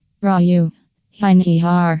Raju. Hi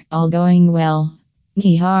Nihar, all going well.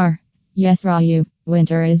 Nihar. Yes Raju,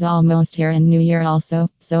 winter is almost here and New Year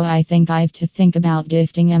also, so I think I've to think about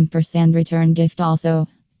gifting ampersand return gift also.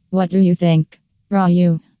 What do you think?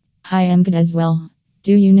 Raju. I am good as well.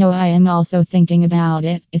 Do you know I am also thinking about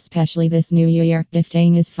it, especially this New Year.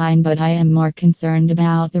 Gifting is fine, but I am more concerned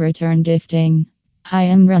about the return gifting. I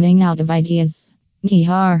am running out of ideas.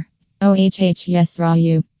 Nihar. OHH yes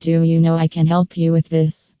Raju, do you know I can help you with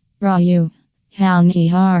this? Raju. How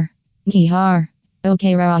Nihar? Nihar.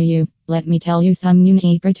 Okay Raju, let me tell you some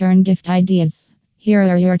unique return gift ideas. Here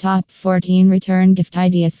are your top 14 return gift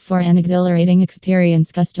ideas for an exhilarating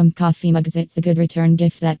experience. Custom coffee mugs. It's a good return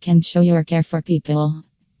gift that can show your care for people.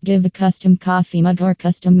 Give a custom coffee mug or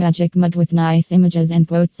custom magic mug with nice images and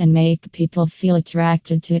quotes and make people feel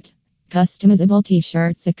attracted to it. Customizable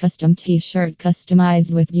t-shirts. A custom t-shirt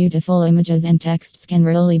customized with beautiful images and texts can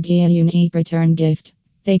really be a unique return gift.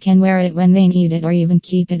 They can wear it when they need it or even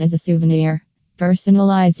keep it as a souvenir.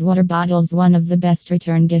 Personalized water bottles. One of the best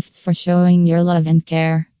return gifts for showing your love and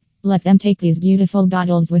care. Let them take these beautiful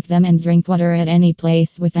bottles with them and drink water at any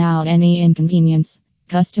place without any inconvenience.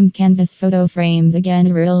 Custom canvas photo frames. Again,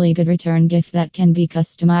 a really good return gift that can be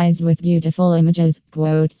customized with beautiful images,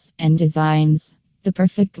 quotes, and designs. The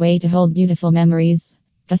perfect way to hold beautiful memories.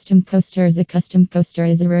 Custom coasters. A custom coaster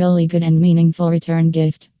is a really good and meaningful return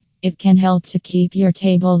gift. It can help to keep your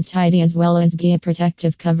tables tidy as well as be a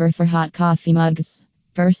protective cover for hot coffee mugs.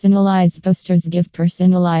 Personalized posters. Give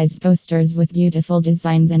personalized posters with beautiful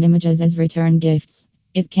designs and images as return gifts.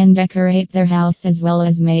 It can decorate their house as well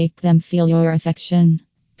as make them feel your affection.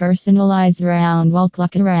 Personalized round wall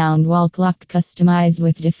clock. A round wall clock customized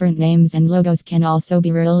with different names and logos can also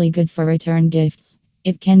be really good for return gifts.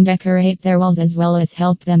 It can decorate their walls as well as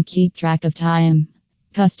help them keep track of time.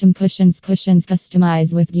 Custom cushions. Cushions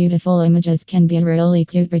customized with beautiful images can be a really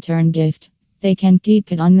cute return gift. They can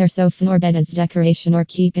keep it on their sofa or bed as decoration or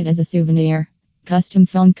keep it as a souvenir. Custom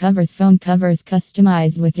phone covers. Phone covers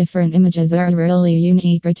customized with different images are a really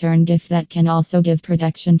unique return gift that can also give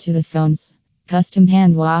protection to the phones. Custom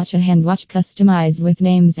hand watch. A hand watch customized with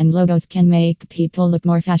names and logos can make people look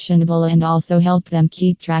more fashionable and also help them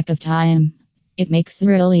keep track of time. It makes a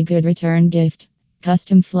really good return gift.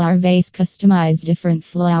 Custom flower vase. Customize different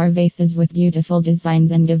flower vases with beautiful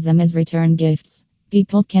designs and give them as return gifts.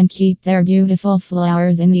 People can keep their beautiful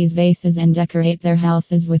flowers in these vases and decorate their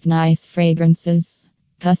houses with nice fragrances.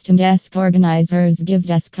 Custom desk organizers. Give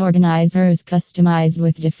desk organizers customized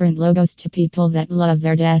with different logos to people that love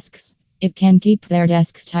their desks. It can keep their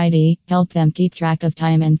desks tidy, help them keep track of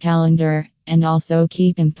time and calendar, and also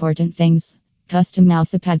keep important things. Custom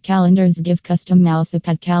mousepad calendars. Give custom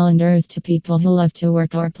mousepad calendars to people who love to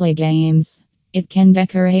work or play games. It can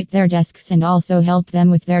decorate their desks and also help them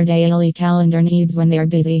with their daily calendar needs when they are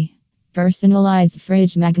busy. Personalized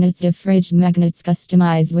fridge magnets. Give fridge magnets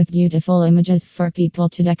customized with beautiful images for people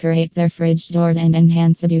to decorate their fridge doors and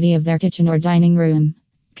enhance the beauty of their kitchen or dining room.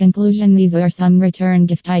 Conclusion. These are some return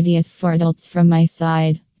gift ideas for adults from my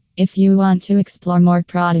side. If you want to explore more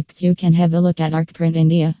products, you can have a look at Arcprint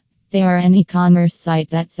India. They are an e-commerce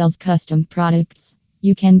site that sells custom products.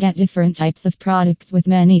 You can get different types of products with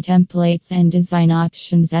many templates and design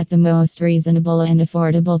options at the most reasonable and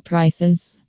affordable prices.